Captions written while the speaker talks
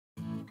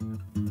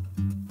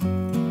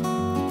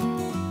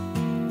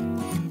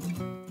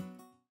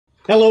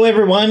Hello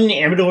everyone,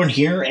 Amadorn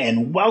here,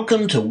 and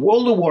welcome to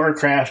World of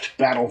Warcraft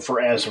Battle for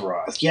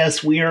Azeroth.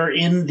 Yes, we are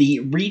in the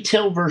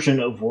retail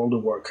version of World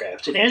of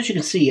Warcraft, and as you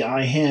can see,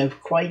 I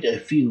have quite a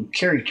few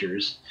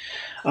characters.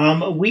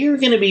 We are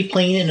going to be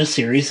playing in a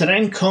series that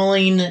I'm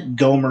calling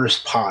Gommer's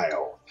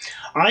Pile.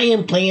 I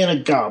am playing a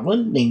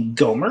goblin named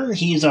Gommer.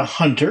 He's a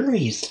hunter.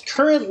 He's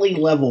currently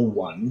level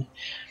 1.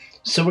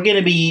 So we're going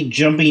to be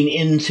jumping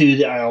into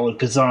the Isle of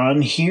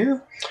Kezan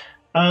here.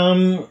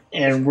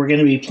 And we're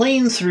going to be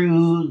playing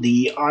through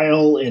the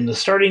Isle in the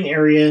starting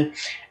area,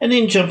 and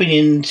then jumping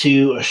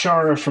into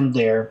Ashara from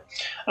there.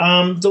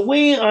 The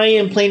way I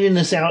am planning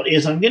this out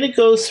is I'm going to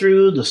go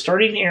through the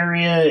starting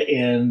area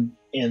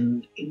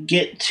and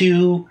get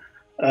to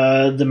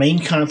the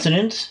main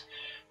continent.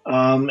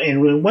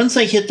 And once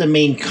I hit the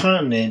main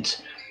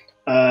continent,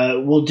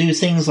 we'll do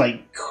things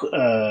like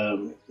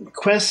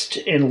quest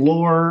and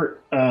lore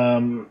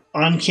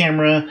on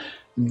camera,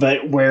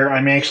 but where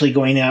I'm actually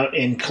going out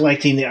and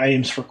collecting the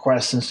items for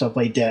quests and stuff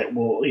like that.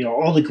 Well,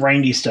 all the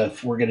grindy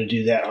stuff, we're going to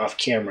do that off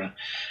camera.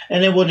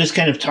 And then we'll just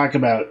kind of talk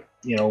about,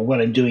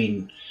 what I'm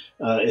doing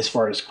as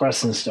far as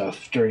quests and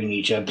stuff during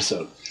each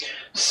episode.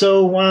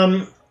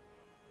 So,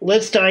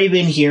 let's dive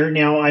in here.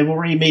 Now, I've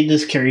already made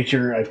this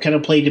character. I've kind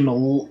of played him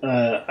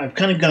I've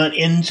kind of gone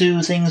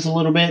into things a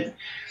little bit.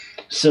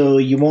 So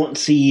you won't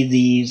see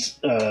these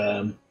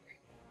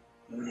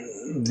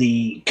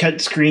the cut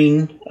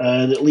screen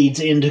that leads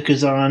into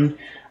Kezan,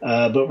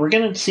 but we're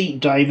going to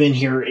dive in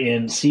here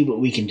and see what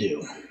we can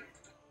do.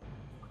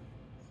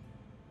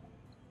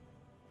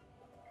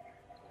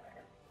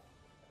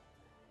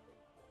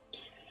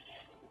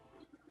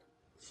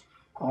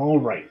 All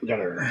right, we got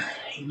our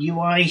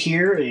UI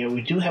here.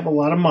 We do have a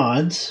lot of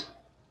mods.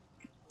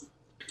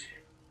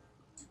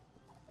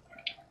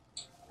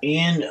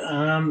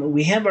 And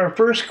we have our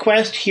first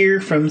quest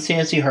here from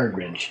Sassy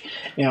Hardridge.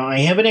 Now, I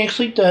haven't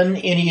actually done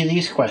any of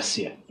these quests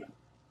yet.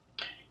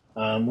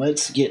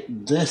 Let's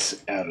get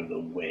this out of the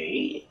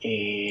way,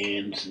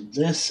 and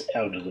this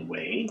out of the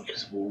way,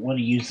 because we'll want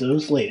to use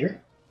those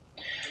later.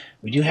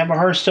 We do have a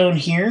Hearthstone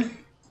here.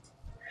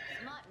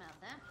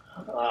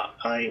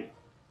 I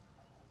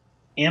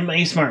am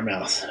a smart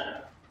mouth.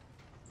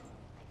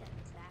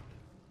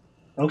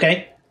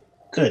 Okay,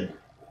 good.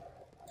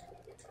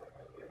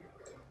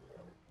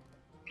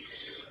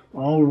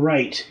 All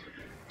right.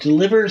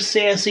 Deliver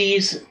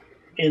Sassy's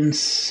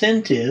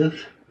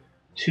incentive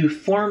to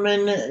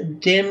Foreman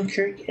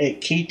Damkirk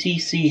at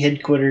KTC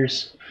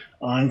headquarters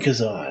on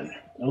Kezan.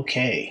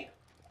 Okay.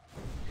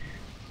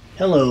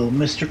 Hello,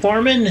 Mr.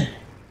 Foreman.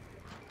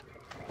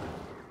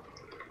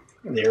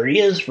 There he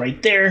is,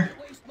 right there.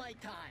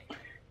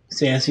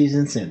 Sassy's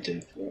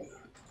incentive.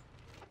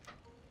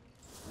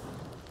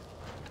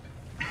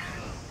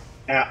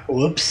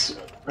 Whoops.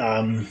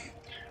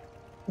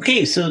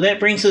 Okay, so that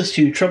brings us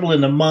to Trouble in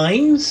the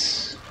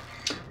Mines.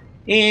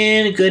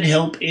 And good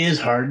help is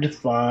hard to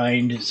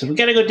find. So we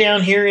gotta go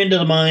down here into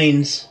the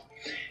mines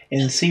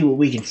and see what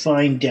we can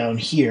find down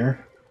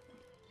here.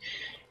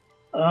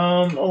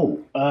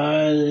 Let's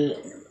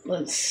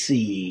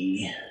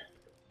see.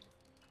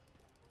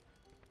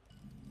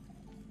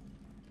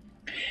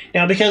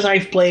 Now, because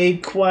I've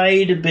played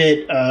quite a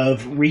bit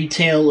of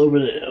retail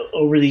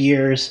over the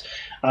years,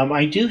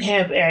 I do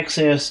have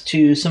access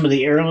to some of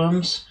the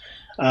heirlooms.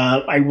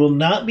 I will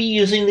not be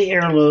using the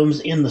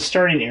heirlooms in the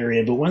starting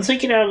area, but once I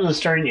get out of the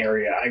starting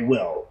area, I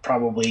will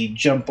probably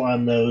jump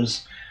on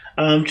those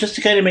just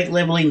to kind of make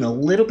leveling a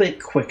little bit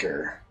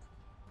quicker.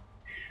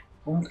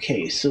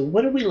 Okay, so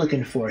what are we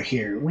looking for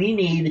here? We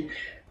need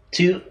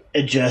to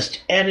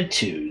adjust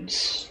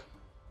attitudes.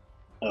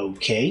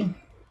 Okay.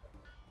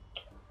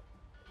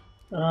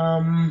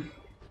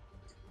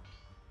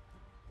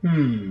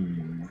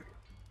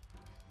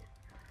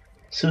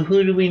 So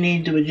who do we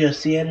need to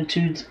adjust the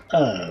attitudes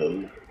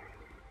of?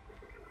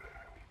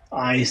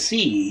 I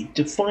see.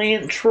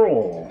 Defiant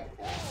Troll.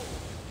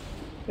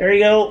 There you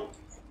go.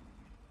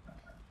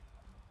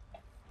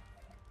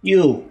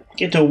 You,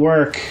 get to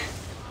work.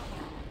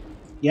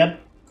 Yep.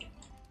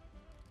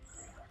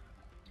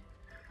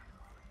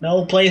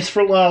 No place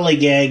for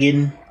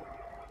lollygagging.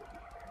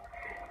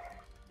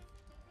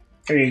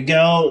 There you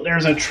go.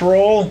 There's a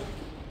troll.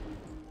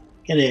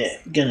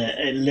 Gonna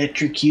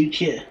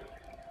electrocute you.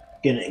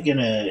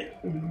 Gonna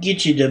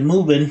get you to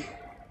moving.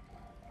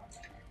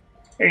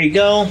 There you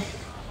go.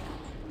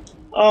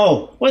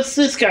 Oh, what's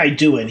this guy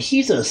doing?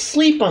 He's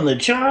asleep on the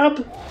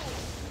job?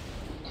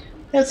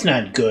 That's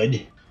not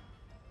good.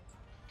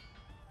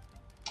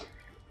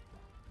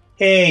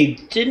 Hey,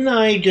 didn't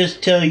I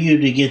just tell you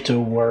to get to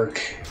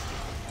work?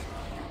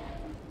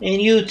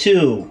 And you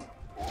too.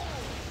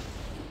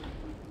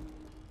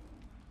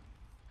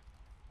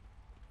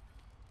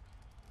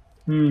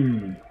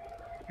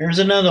 There's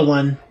another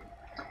one.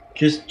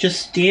 Just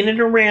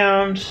standing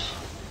around.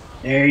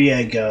 There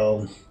you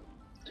go.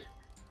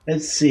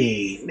 Let's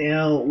see.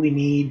 Now we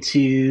need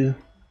to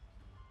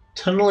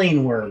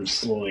tunneling worm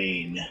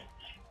slowing.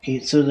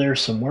 Okay, so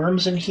there's some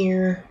worms in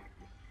here.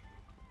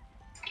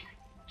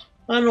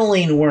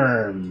 Tunneling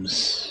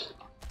worms.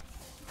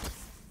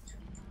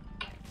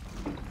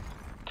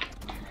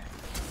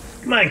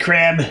 Come on,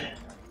 crab.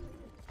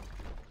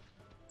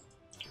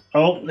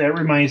 Oh, that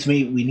reminds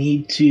me, we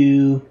need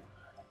to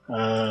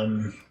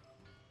turn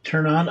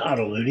on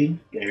auto-looting.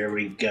 There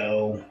we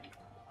go.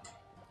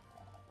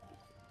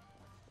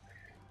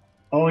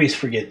 Always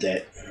forget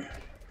that.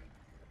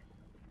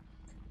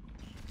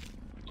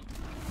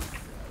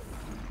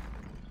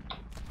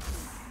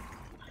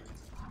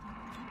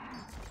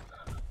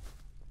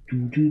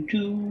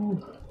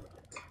 Do.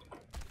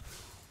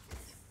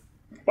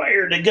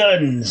 Fire the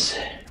guns.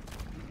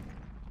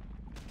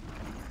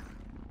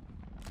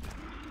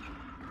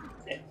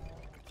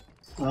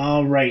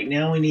 Alright,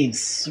 now we need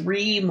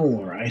 3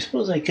 more. I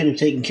suppose I could have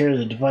taken care of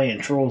the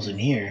Defiant Trolls in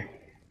here.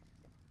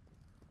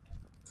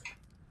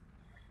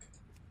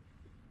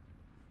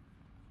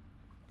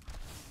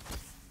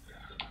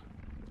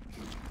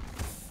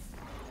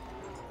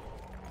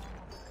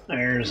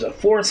 There's a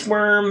 4th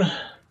worm.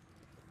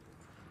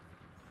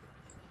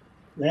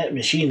 That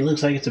machine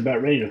looks like it's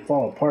about ready to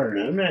fall apart.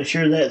 I'm not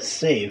sure that's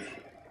safe.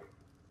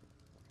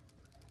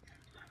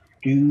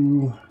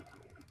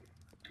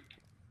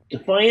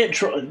 Defiant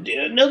Troll.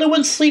 Another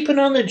one sleeping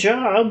on the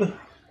job.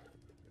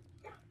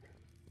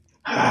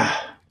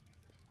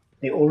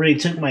 They already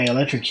took my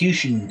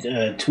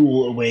electrocution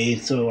tool away,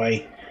 so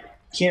I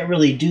can't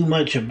really do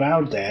much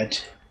about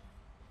that.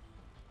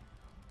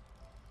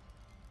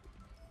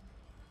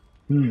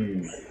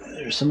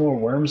 There's some more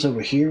worms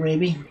over here,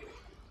 maybe?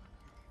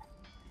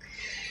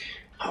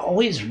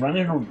 Always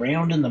running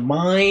around in the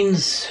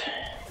mines.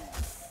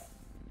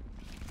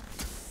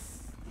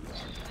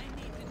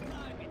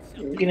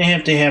 I'm gonna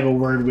have to have a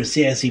word with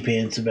Sassy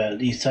Pants about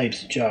these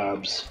types of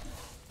jobs.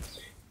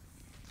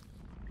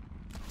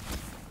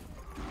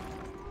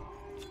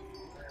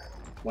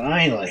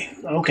 Finally.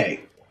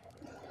 Okay.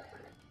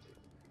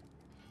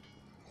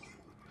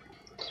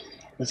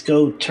 Let's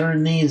go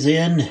turn these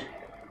in.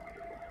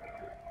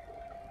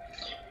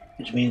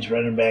 Which means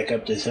running back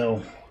up this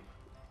hill.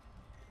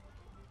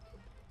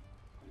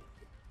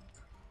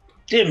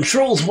 Them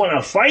trolls want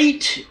to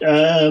fight?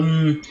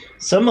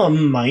 Some of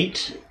them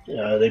might.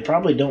 They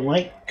probably don't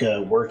like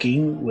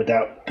working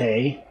without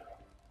pay.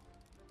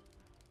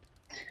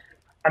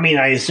 I mean,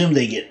 I assume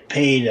they get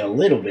paid a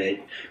little bit.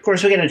 Of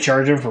course, we got to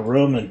charge them for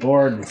room and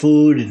board and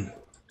food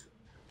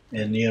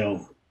and you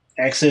know,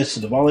 access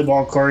to the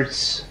volleyball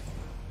courts.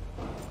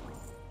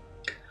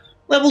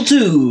 Level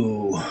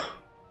 2.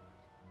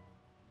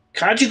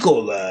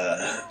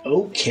 Kajicola.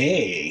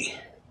 Okay.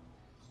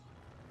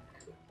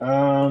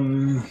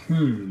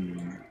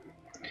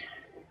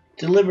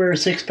 Deliver a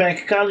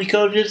 6-pack of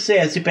Kajicola to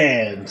Sassy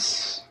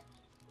Pants.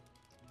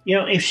 You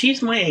know, if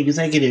she's my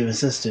executive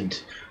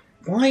assistant,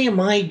 why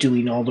am I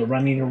doing all the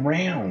running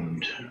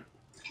around?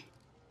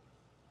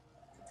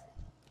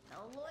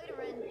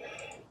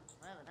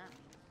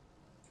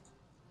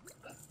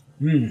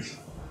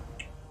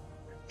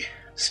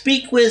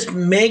 Speak with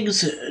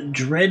Meg's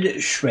Dread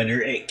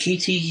Shredder at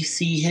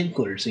KTC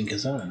headquarters in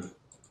Kezan.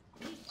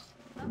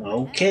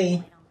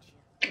 Okay.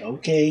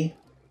 Okay.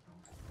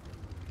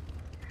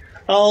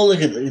 Oh,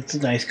 look at it. It's a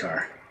nice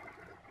car.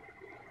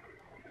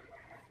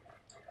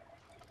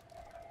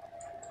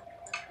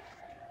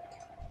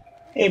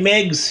 Hey,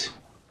 Megs.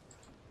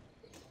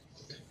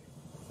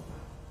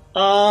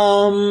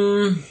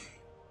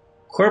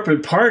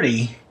 Corporate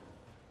party?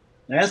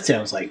 That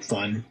sounds like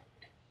fun.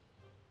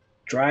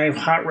 Drive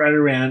hot rod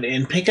around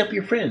and pick up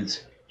your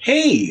friends.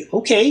 Hey,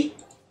 okay.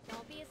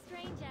 Don't be a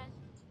stranger.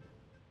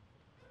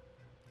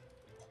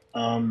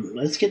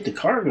 Let's get the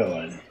car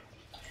going.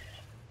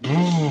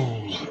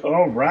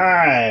 All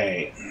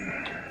right.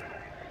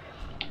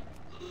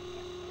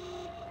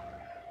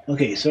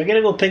 Okay, so I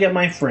gotta go pick up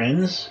my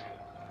friends.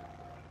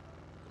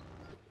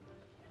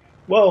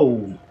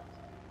 Whoa.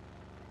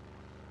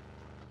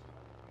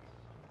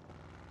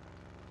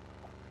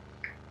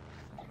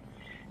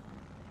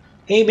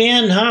 Hey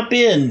man, hop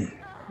in.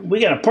 We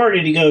got a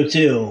party to go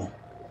to.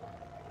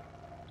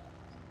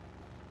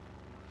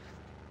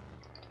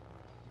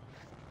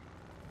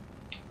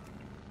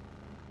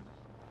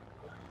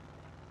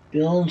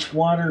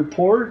 Bilgewater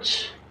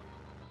Port.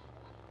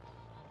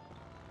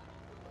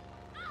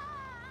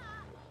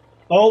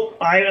 Oh,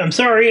 I'm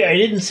sorry, I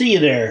didn't see you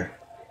there.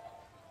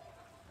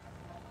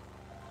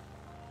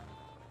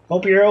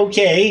 Hope you're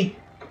okay.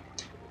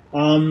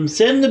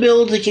 Send the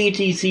bill to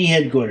KTC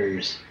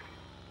headquarters.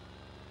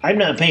 I'm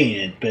not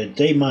paying it, but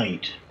they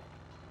might.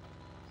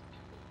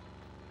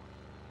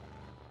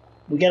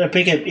 We gotta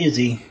pick up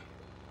Izzy.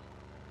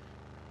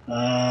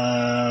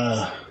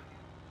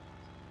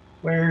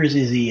 Where's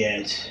Izzy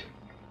at?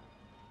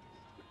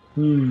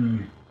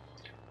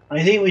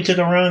 I think we took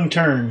a wrong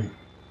turn.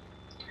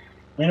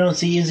 I don't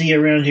see Izzy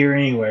around here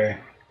anywhere.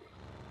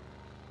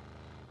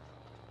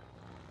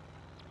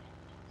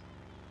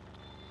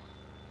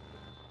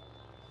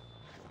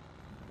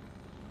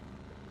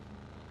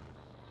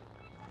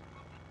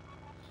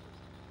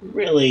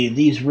 Really,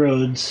 these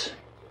roads.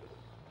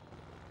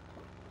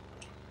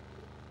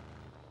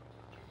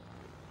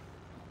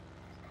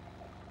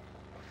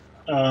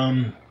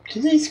 Do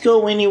these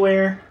go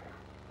anywhere?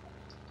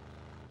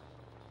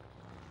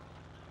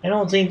 I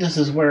don't think this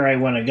is where I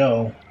want to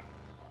go.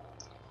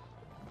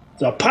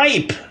 The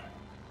pipe!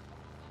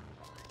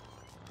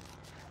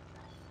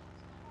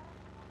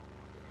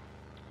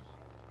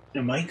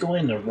 Am I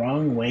going the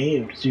wrong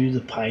way through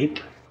the pipe?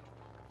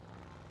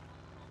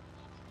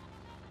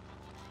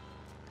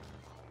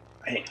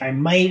 I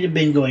might have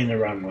been going the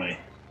wrong way.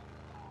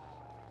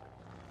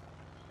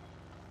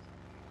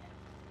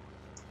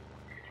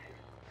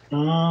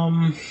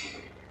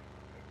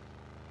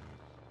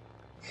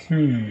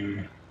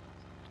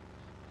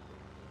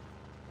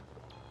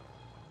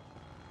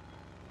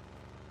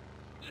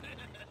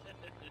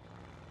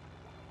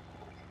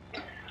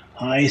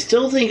 I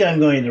still think I'm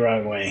going the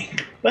wrong way,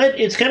 but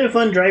it's kind of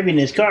fun driving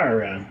his car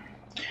around.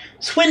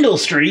 Swindle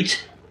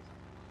Street!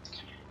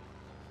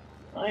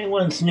 I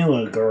once knew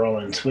a girl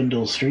in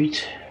Swindle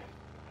Street.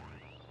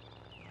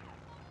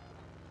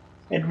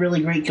 Had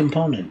really great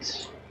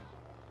components.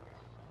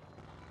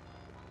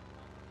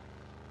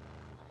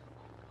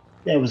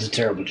 That was a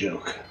terrible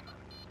joke.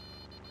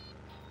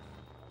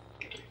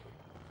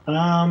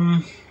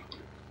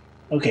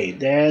 Okay,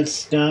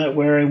 that's not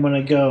where I want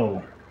to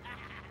go.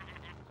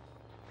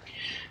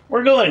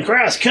 We're going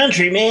cross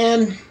country,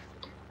 man!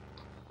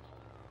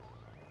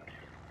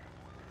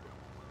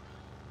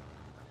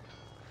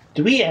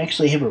 Do we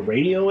actually have a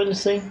radio in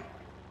this thing?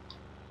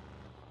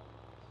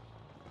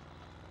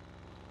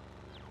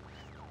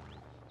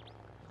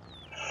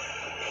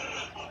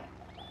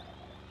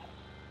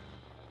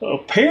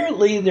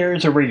 Apparently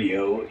there's a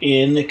radio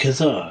in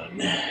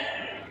Kezan.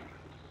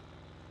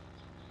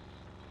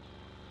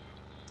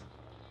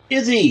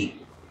 Izzy!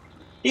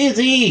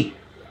 Izzy!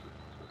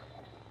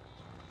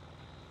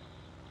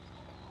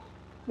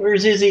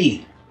 Where's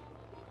Izzy?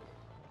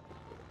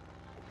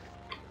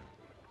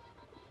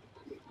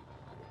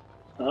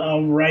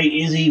 All right,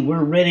 Izzy,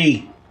 we're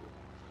ready.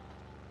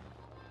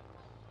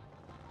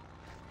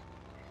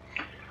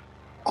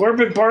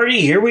 Corporate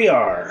party, here we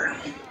are.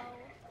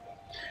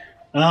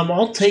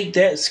 I'll take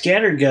that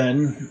scatter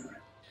gun.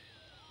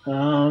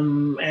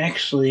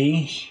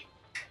 Actually,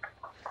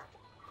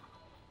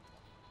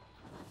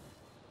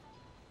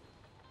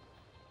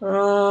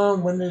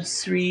 1 to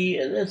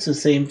 3. That's the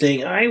same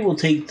thing. I will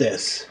take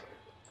this.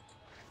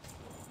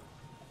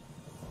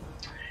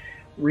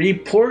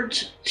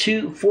 Report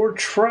for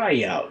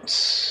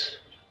tryouts.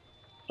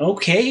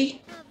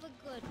 Okay.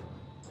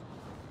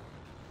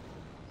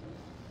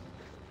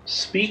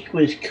 Speak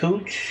with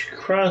Coach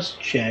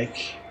Crosscheck.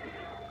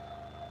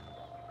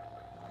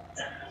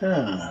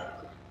 Huh.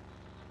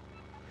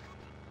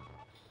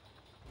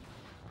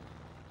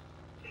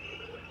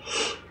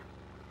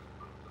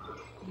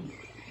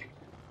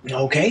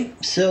 Okay,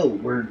 so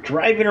we're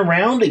driving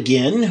around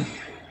again.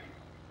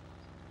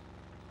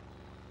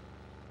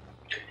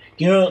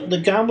 You know, the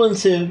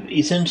goblins have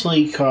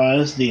essentially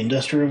caused the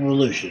Industrial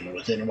Revolution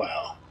within a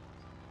while.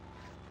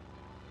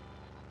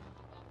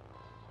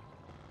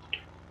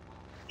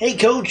 Hey,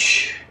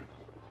 Coach!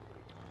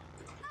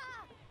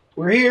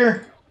 We're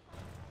here!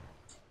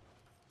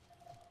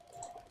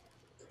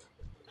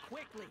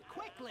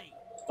 Quickly!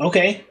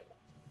 Okay.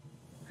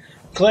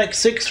 Collect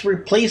 6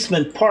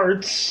 replacement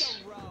parts.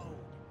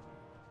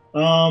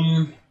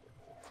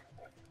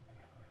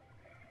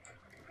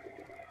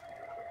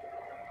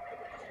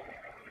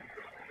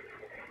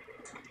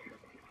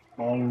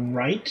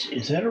 Alright,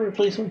 is that a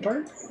replacement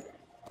part?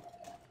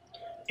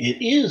 It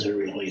is a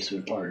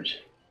replacement part.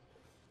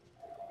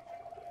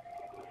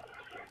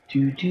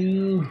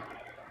 The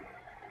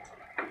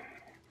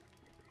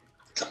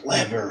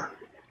lever.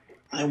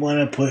 I want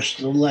to push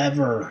the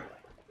lever.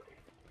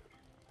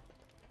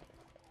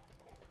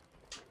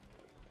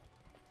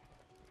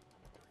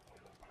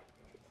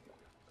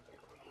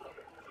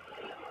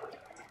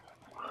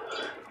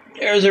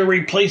 There's a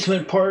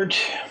replacement part.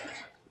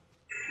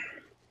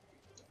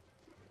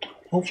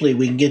 Hopefully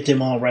we can get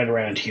them all right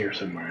around here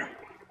somewhere.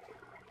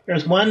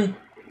 There's one.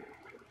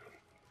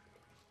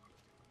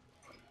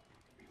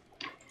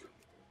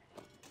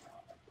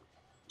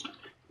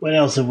 What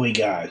else have we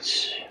got?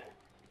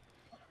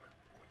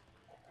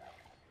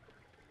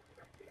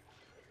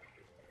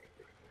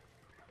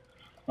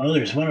 Oh,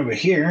 there's one over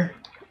here.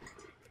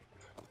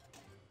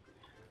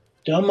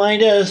 Don't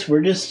mind us,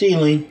 we're just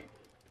stealing.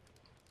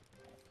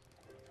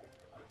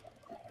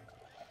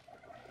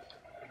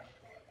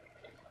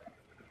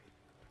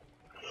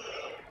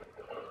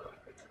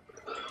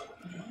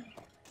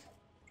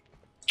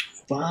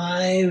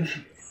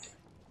 Five.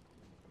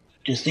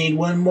 Just need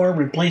one more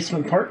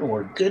replacement part and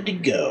we're good to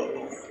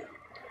go.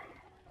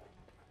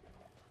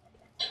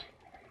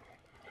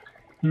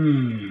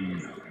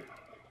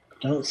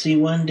 Don't see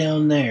one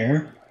down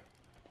there.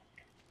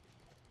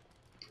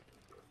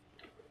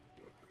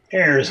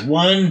 There's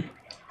one.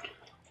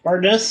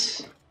 Pardon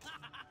us?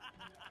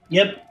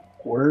 Yep,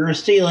 we're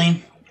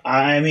stealing.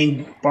 I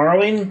mean,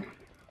 borrowing.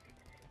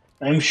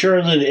 I'm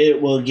sure that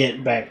it will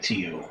get back to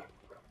you.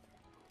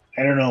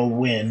 I don't know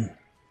when.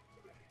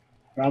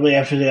 Probably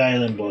after the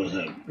island blows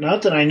up.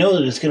 Not that I know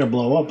that it's going to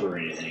blow up or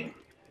anything.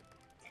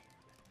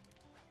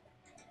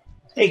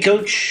 Hey,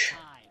 Coach.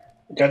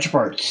 Got your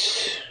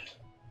parts.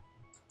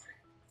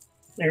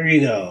 There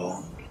you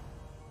go.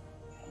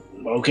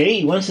 Okay,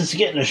 he wants us to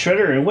get in a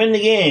shredder and win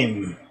the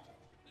game.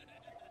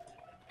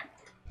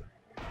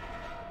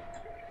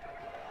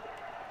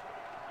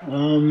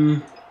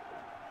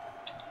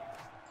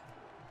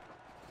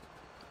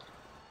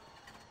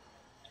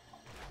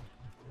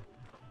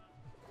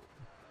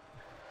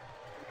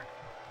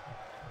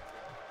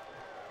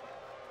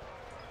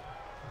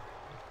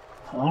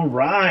 All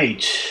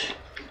right.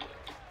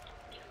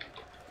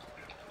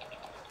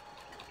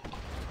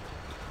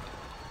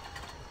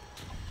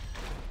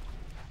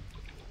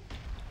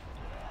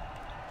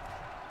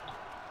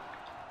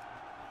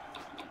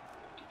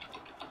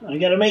 I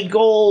gotta make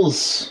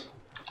goals.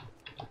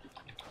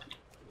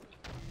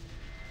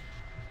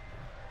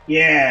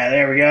 Yeah,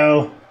 there we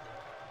go.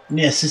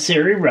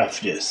 Necessary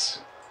roughness.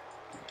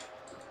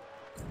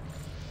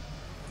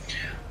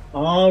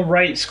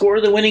 Alright,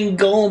 score the winning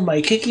goal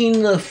by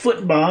kicking the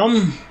foot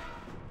bomb.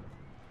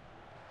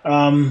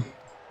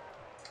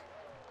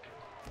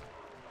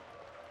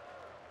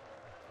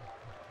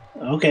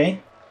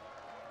 Okay.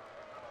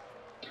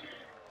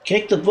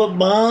 Kick the foot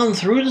bomb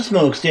through the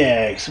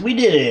smokestacks. We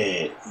did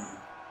it.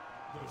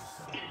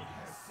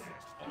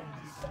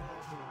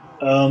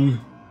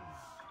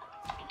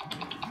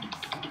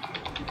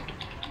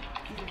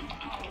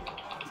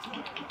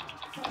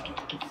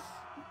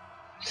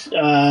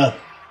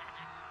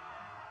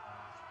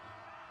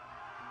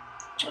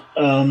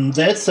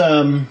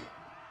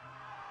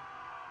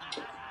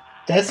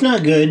 That's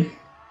not good.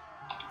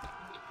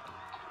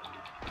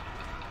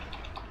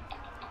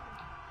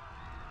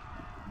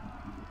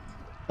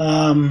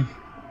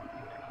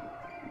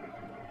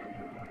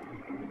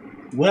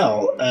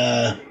 Well,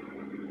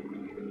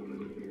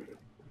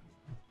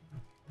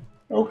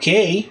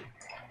 okay.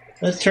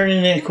 Let's turn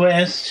in that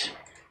quest.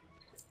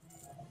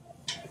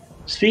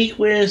 Speak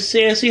with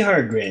Sassy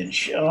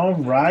Hardwrench.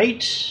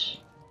 Alright.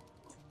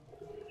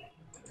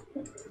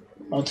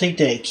 I'll take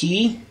that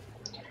key.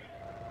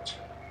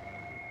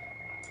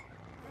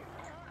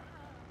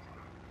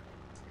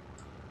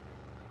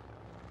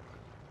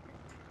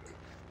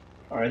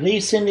 Are they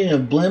sending a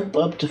blimp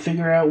up to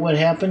figure out what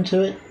happened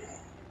to it?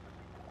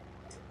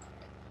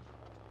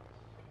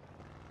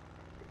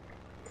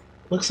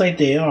 Looks like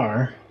they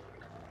are.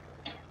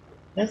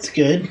 That's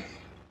good.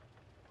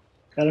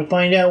 Gotta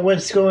find out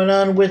what's going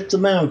on with the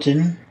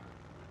mountain.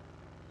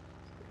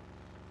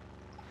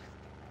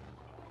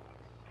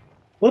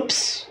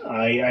 Whoops,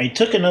 I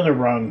took another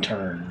wrong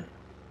turn.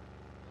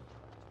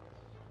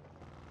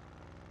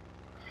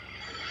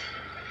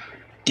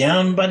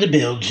 Down by the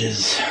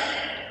bilges.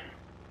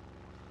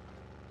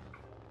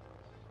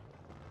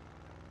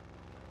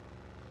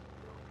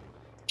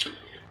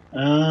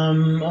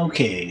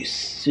 Okay,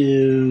 so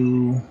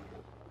we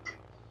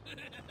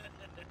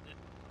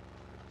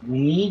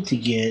need to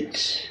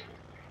get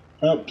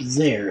up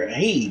there.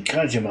 Hey,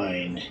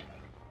 Kajamine.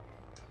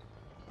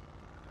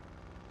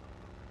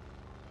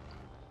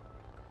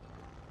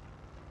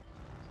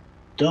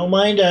 Don't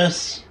mind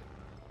us.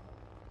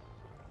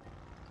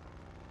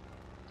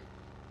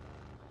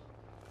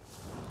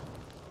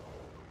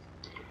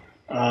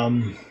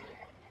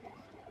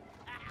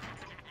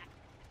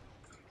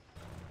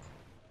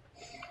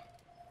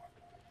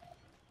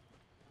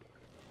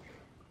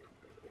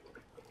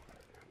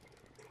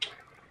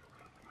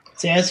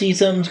 Sassy,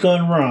 something's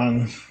going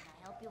wrong.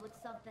 Help you with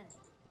something.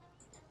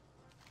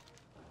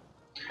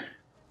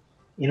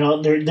 You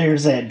know,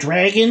 there's that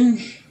dragon.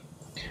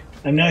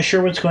 I'm not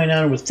sure what's going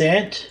on with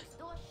that.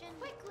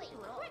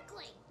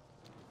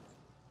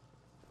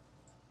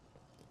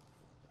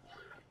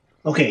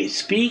 Okay,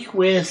 speak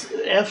with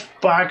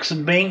F-Box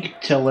Bank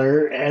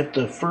Teller at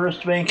the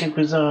first bank of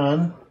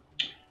Kezan.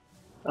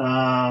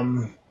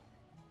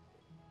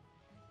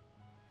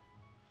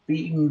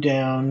 Beaten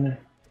down.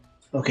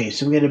 Okay,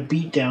 so we gotta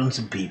beat down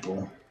some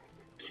people.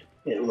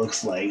 It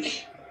looks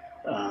like.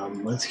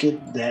 Let's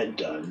get that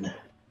done.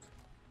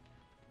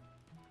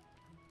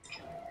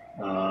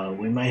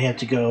 We might have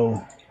to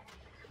go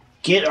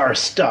get our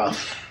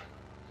stuff.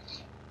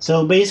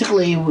 So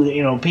basically,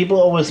 you know,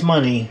 people owe us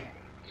money,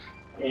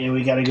 and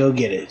we gotta go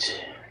get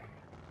it.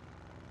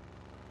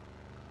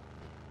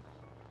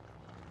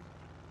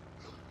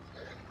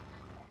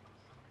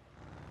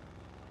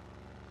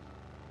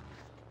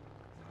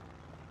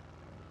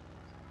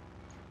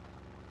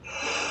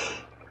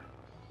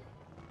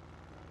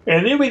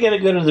 And then we gotta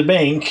go to the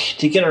bank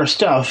to get our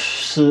stuff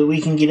so that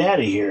we can get out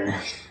of here.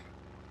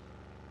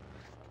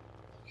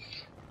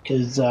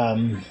 Because,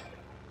 I'm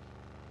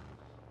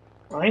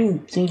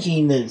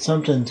thinking that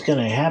something's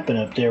gonna happen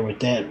up there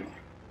with that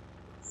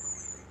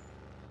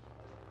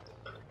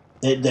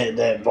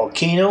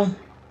volcano.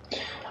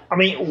 I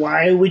mean,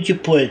 why would you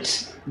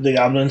put the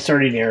Goblin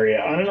starting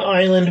area on an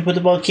island with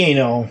a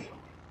volcano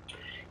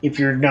if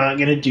you're not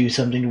gonna do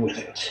something with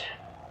it?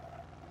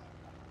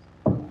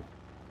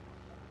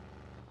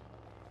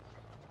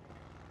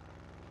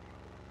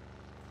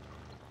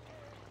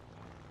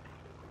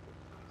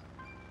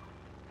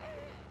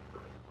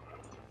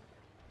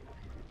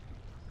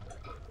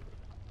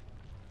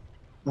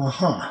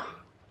 Uh-huh.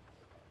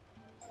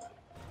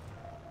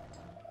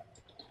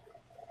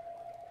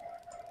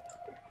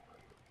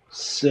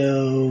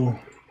 So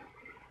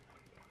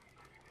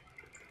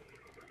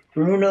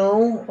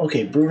Bruno,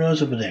 okay,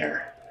 Bruno's over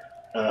there,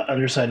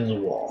 other side of the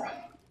wall.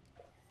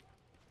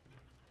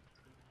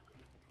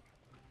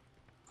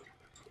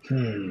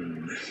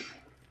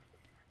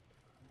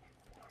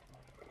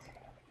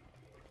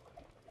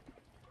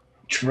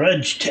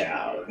 Trudge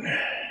Town.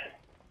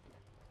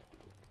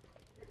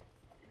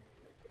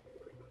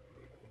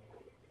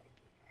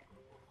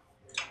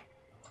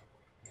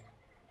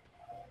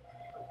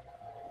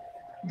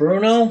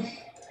 Bruno,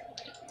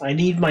 I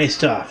need my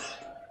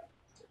stuff.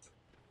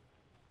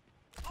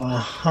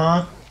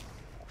 Uh-huh.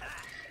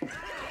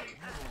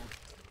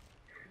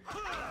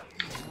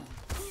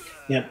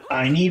 Yep,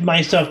 I need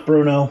my stuff,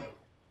 Bruno.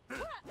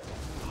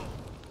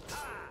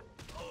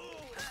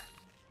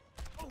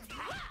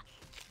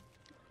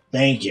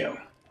 Thank you.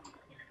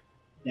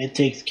 That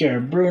takes care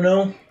of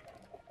Bruno.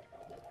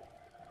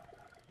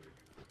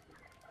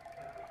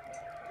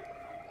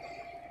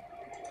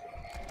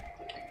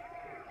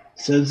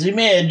 So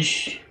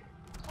Zimedge,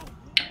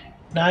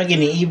 not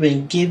gonna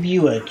even give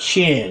you a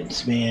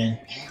chance, man.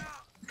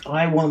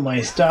 I want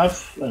my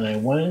stuff, and I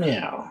want it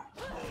now.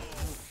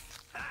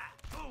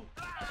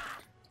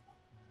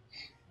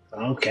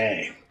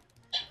 Okay.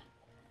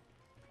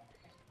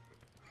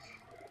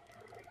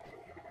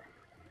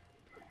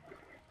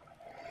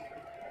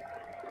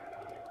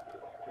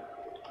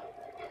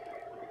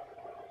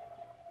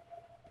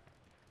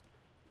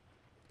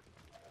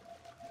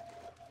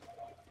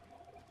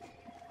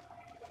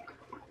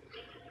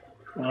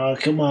 Oh,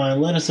 come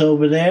on, let us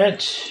over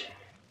that.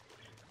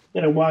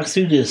 Gotta walk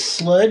through this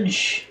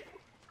sludge.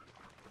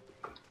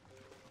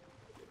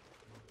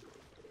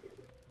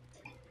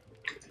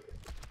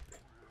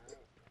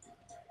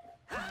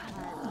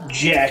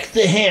 Jack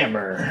the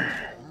Hammer.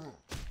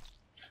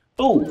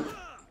 Oh,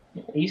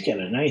 he's got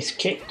a nice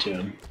kick to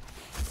him.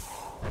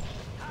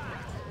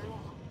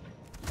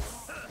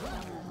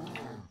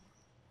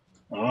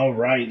 All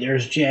right,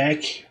 there's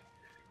Jack.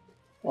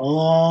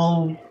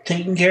 All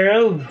taken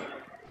care of.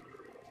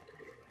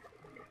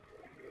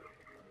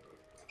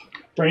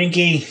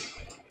 Frankie.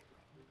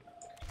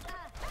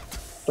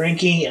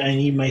 Frankie, I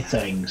need my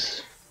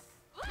things.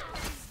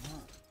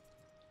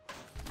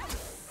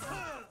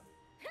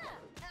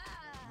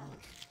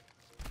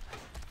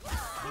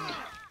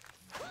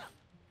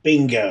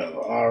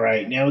 Bingo.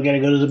 Alright, now we gotta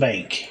go to the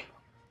bank.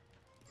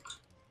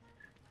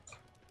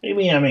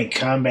 Maybe I'm in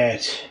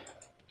combat.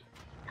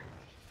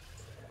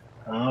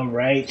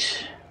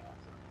 Alright.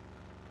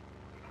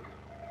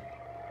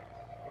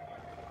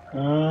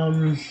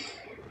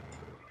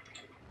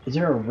 Is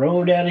there a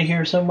road out of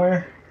here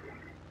somewhere?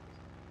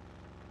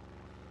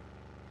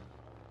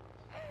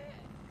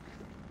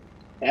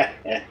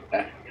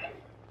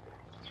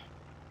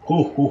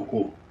 Hoo, hoo,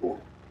 hoo,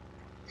 hoo.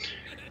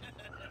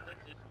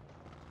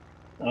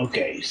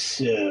 Okay,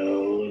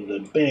 so the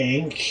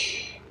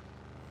bank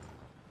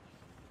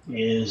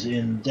is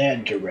in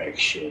that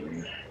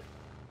direction.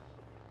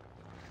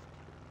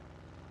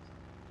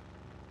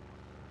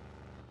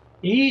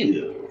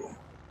 Ew,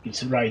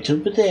 it's right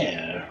over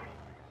there.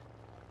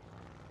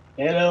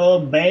 Hello,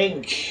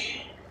 bank.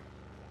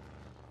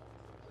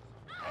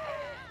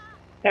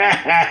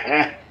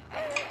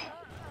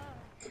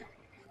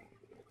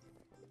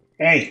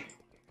 Hey,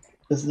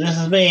 this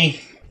is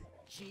me.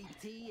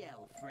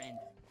 GTL, friend.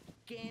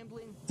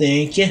 Gambling.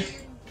 Thank you.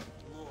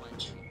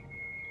 Lunch.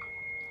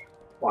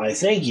 Why,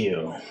 thank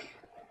you.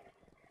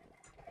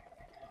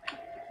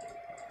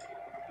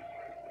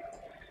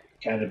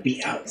 Gotta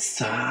be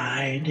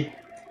outside.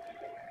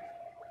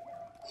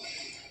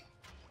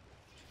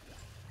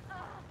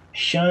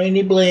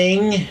 Shiny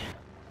bling.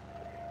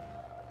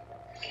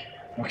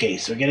 Okay,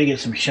 so I gotta get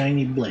some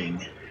shiny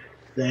bling.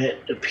 That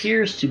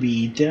appears to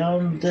be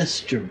down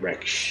this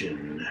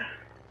direction.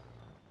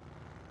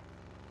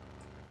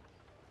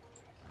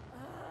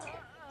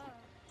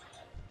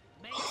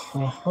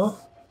 Uh-huh.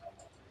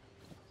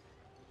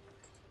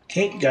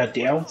 Okay, got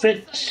the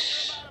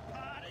outfit.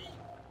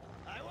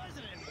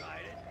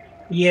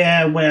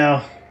 Yeah,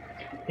 well,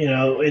 you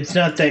know, it's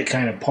not that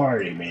kind of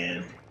party,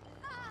 man.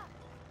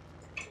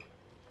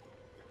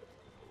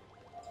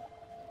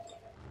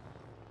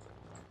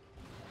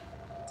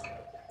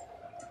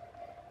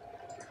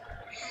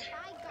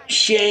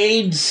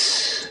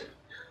 Shades.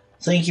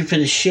 Thank you for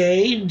the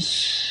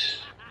shades.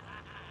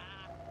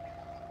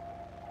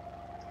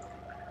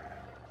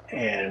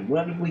 And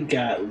what have we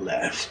got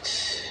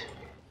left?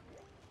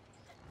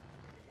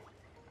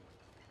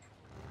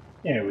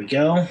 There we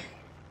go.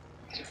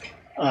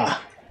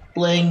 Ah,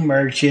 bling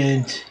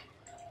merchant.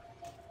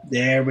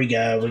 There we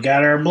go. We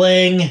got our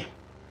bling.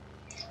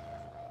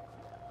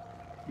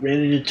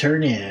 Ready to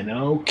turn in.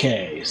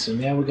 Okay, so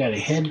now we gotta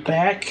head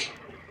back.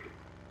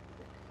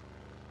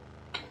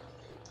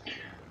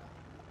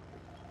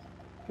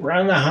 We're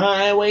on the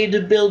highway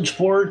to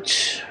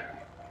Bilgeport.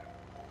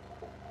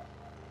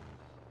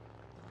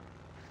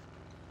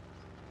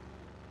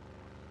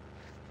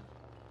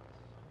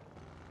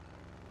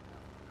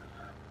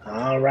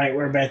 Alright,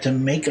 we're about to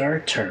make our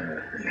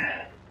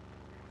turn.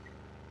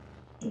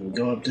 We'll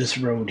go up this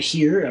road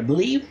here, I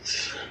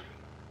believe.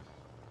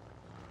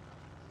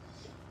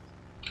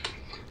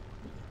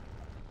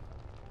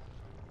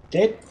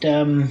 That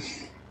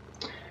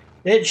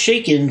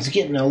shakin's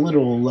getting a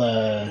little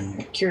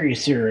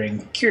curiouser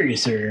and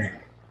curiouser.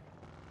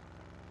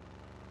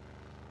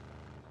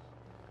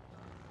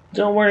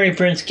 Don't worry,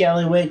 Prince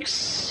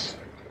Gallywix.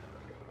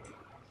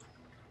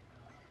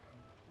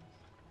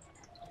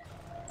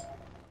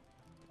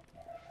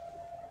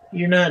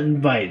 You're not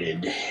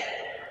invited.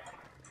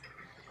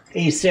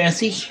 Hey,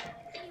 Sassy.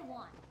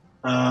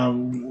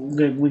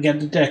 We got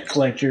the deck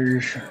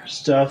collector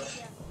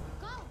stuff.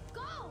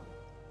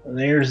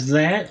 There's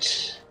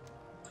that.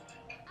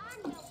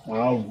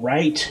 All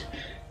right.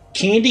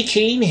 Candy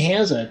Cane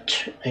has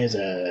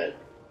a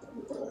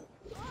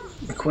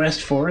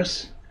request for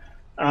us.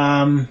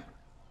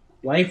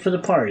 Life for the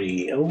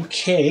party.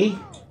 Okay.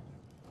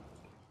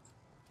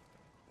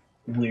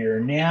 We're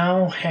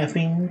now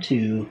having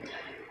to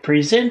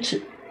present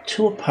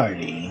to a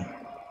party.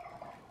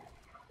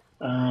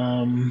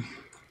 I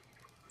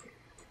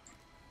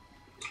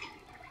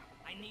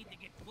need to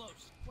get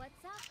close.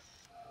 What's up?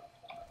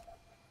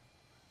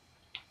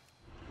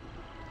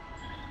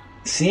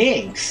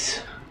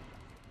 Thanks.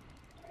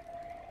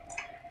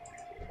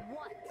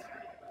 What?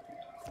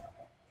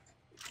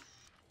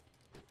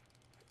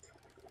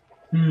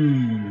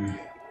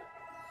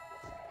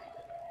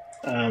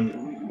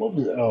 What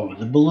was it? Oh,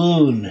 the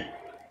balloon. Do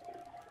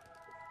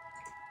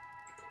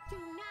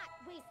not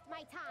waste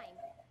my time.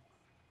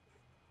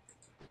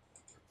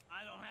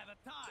 I don't have a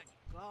time.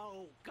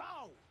 Go,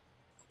 go.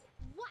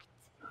 What?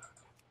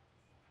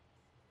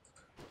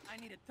 I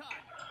need a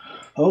time.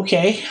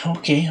 Okay.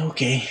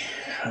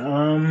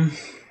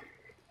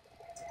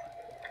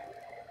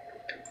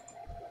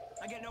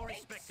 I get no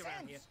respect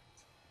around here.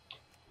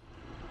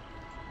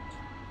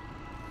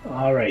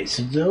 Alright,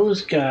 so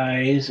those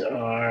guys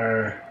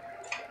are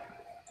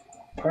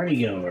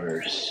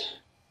partygoers.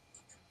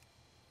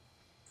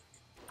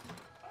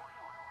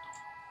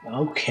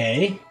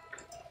 Okay.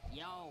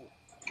 Yo.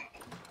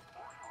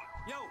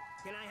 Yo,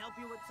 can I help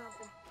you with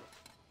something?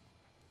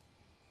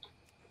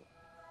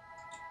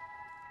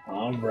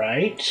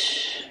 Alright.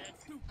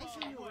 I've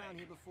seen you around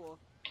here before.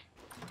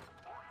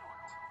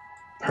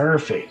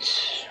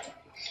 Perfect.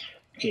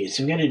 Okay,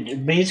 so we gotta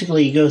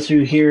basically go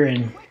through here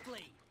and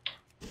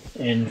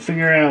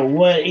figure out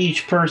what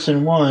each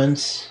person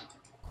wants.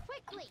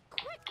 Quickly.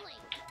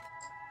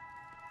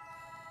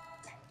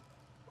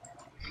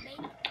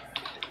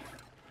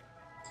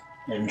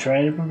 And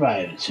try to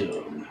provide it to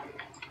them.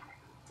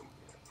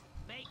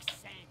 Makes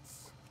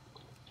sense.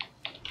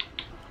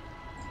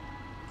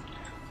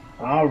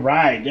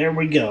 Alright, there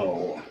we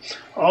go.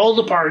 All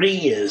the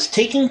party is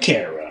taken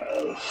care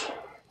of.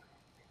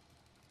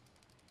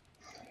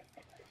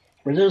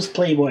 Were those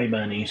Playboy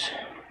bunnies?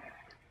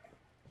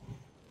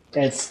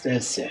 That's sad. I'm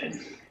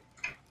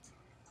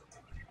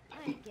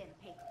getting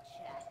paid to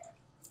chat.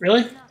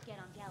 Really? Not get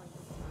on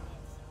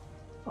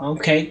Gallywix's.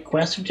 Okay,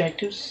 quest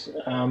objectives.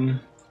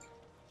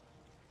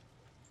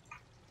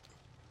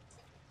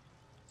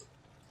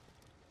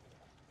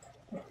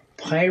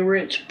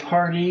 Pirate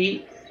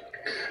party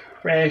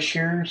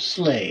crasher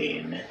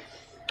slain.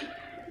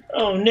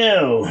 Oh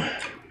no!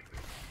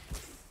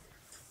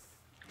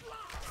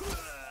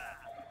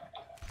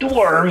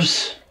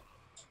 Dwarves!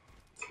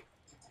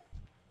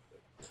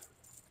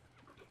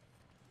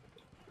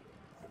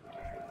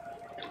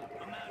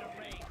 I'm out of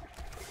range.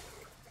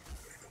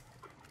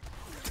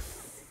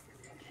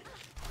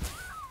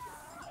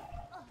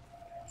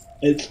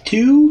 It's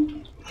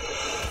 2.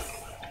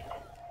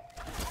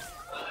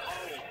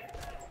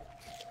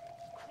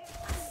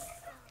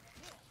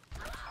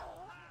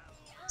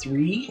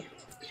 Three.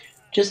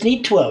 Just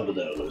need 12 of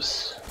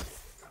those.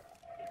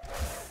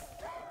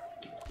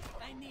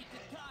 I need to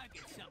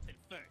target something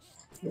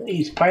first.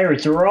 These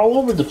pirates are all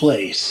over the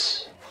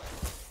place.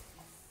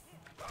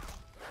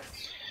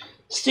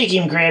 Stick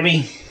him,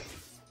 Krabby.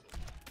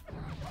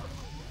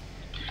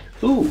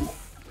 Ooh,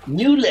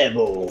 new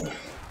level.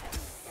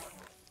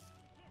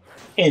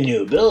 And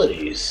new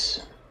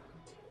abilities.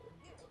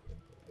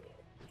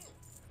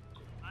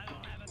 I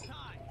don't have a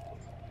time.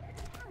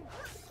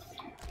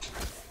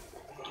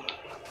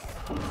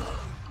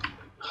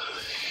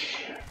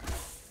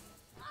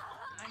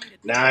 I need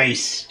a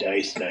Nice.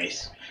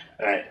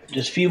 Alright,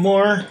 just a few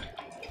more.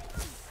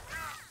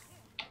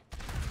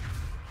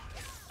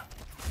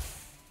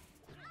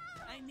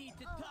 I need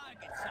to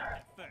target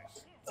something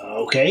first.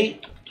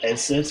 Okay,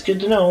 that's good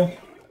to know.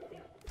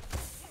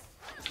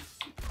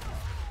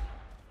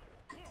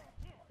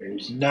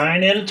 There's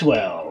 9 out of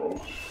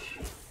 12.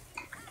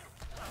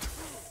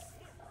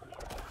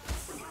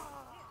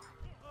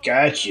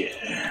 Gotcha.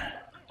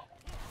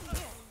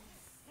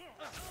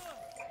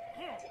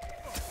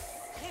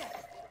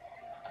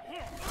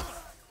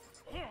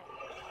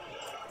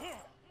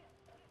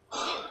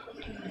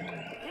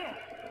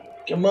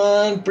 Come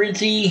on,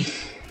 Princey.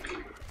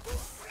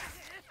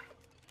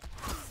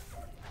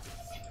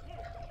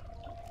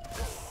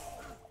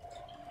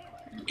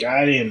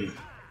 Got him.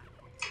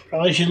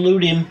 Probably should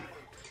loot him.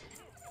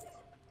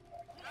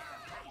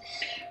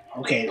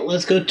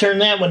 let's go turn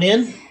that one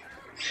in.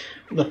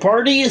 The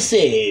party is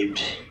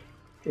saved.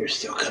 They're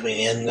still coming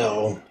in,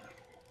 though.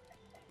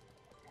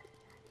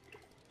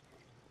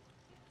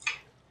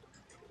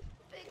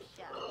 Big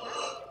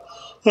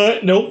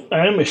shot. Nope,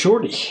 I'm a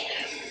shorty. You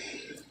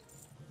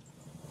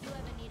ever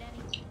need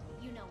anything,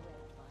 you know where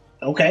to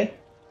find. Okay.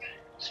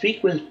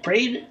 Speak with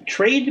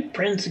Trade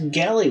Prince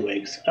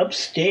Gallywigs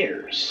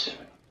upstairs.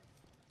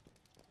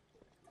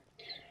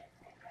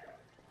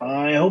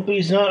 I hope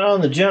he's not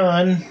on the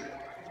John.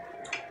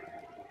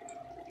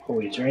 Oh,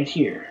 he's right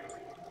here.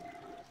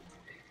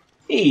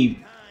 Hey.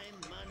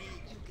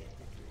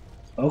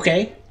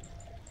 Okay.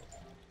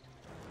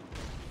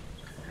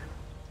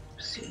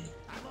 Let's see.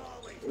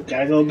 We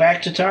gotta go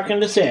back to talking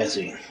to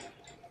Sassy.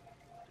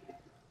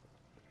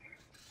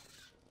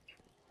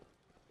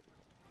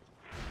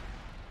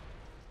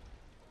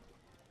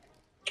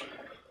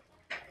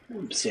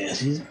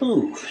 Sassy's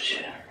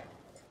moved.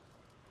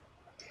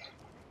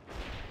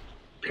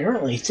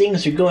 Apparently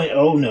things are going...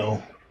 Oh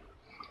no.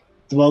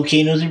 The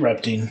volcano's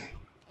erupting. Hey,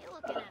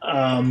 look at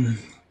him.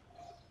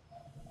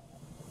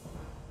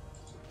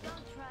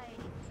 Don't try it.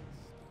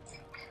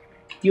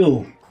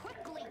 You.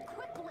 Quickly,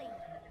 quickly.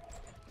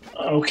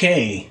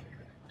 Okay.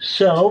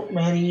 So,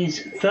 Maddie's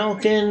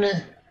Falcon,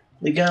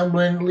 the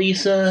Goblin,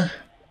 Lisa,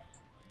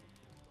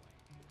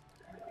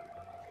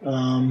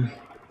 and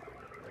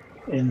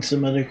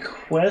some other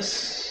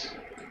quests.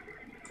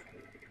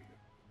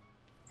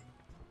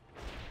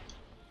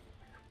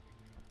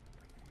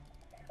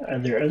 Are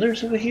there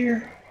others over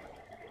here?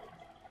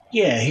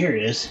 Yeah, here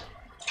it is.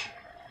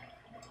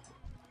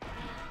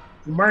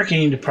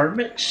 Marketing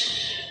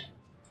department.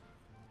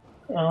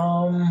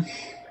 And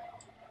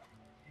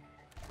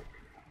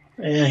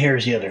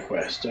here's the other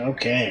quest.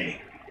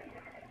 Okay.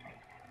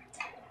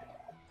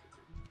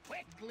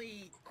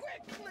 Quickly,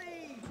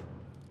 quickly!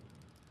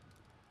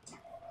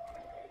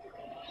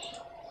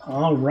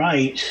 All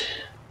right.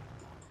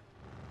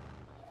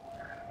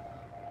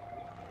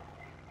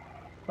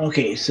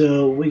 Okay,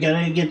 so we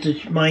gotta get the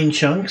mine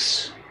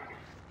chunks.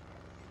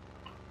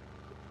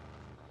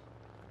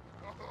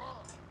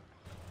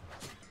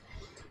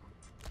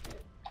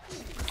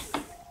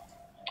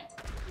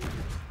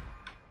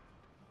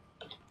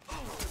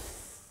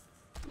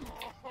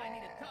 I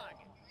need a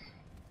target.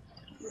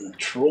 The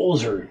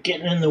trolls are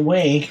getting in the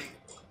way.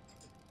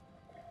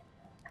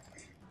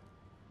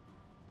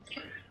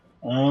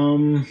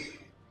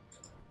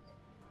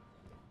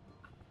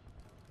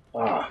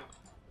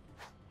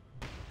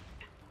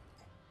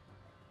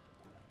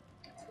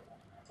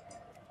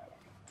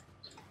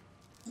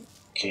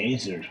 Okay,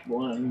 so there's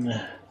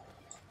 1,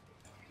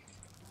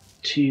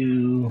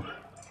 2,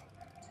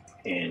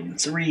 and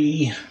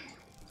 3.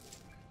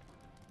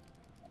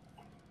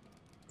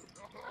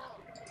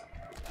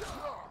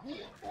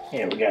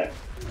 Yeah, we got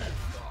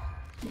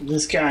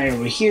this guy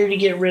over here to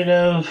get rid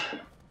of.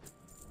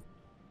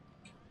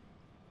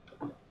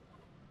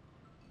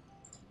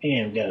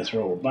 And we gotta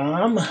throw a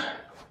bomb.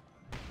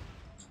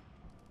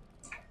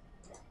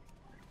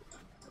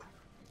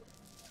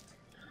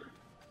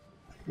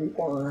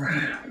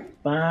 4,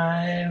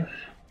 5,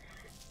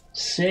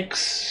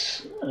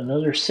 6,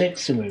 another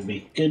 6, and we'd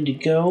be good to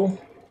go.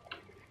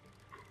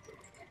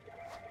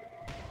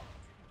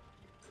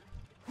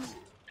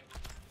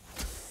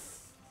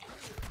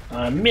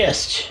 I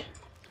missed.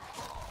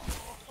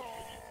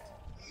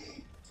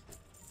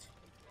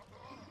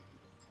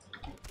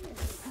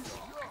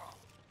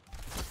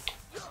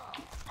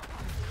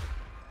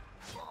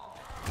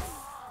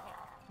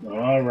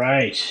 All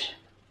right.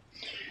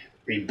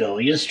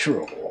 Rebellious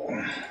troll.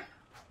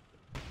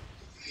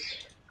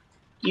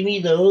 Give me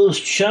those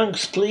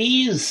chunks,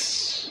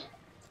 please.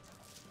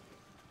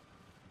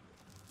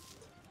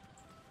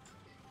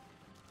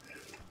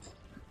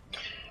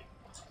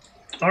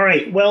 All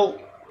right, well,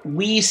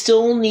 we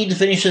still need to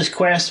finish this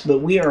quest, but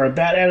we are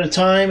about out of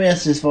time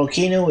as this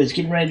volcano is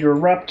getting ready to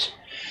erupt.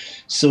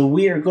 So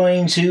we are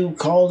going to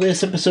call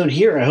this episode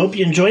here. I hope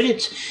you enjoyed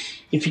it.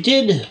 If you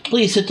did,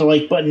 please hit the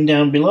like button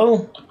down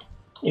below.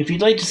 If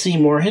you'd like to see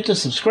more, hit the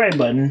subscribe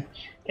button.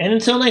 And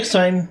until next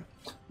time,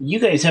 you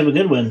guys have a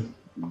good one.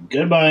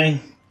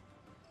 Goodbye.